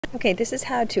Okay, this is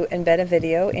how to embed a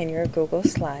video in your Google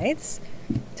Slides.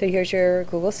 So here's your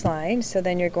Google slide. So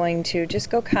then you're going to just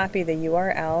go copy the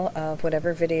URL of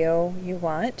whatever video you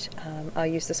want. I'll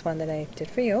use this one that I did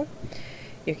for you.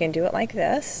 You can do it like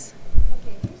this.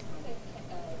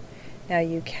 Now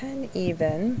you can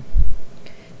even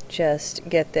just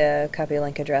get the copy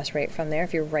link address right from there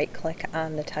if you right click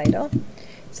on the title.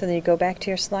 So then you go back to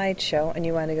your slideshow and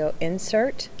you want to go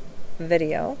Insert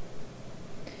Video.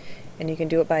 And you can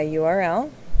do it by URL.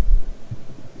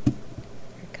 Here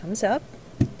it comes up.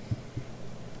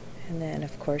 And then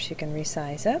of course you can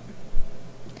resize it.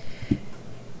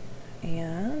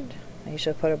 And I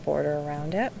usually put a border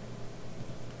around it.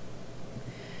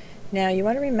 Now you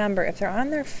want to remember if they're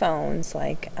on their phones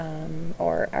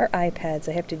or our iPads,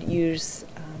 they have to use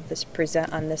this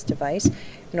present on this device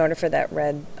in order for that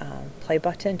red play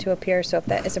button to appear. So if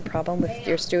that is a problem with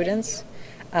your students,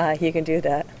 you can do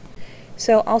that.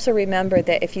 So also remember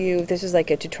that if this is like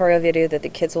a tutorial video that the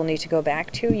kids will need to go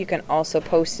back to, you can also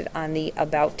post it on the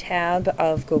About tab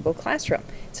of Google Classroom.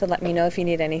 So let me know if you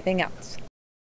need anything else.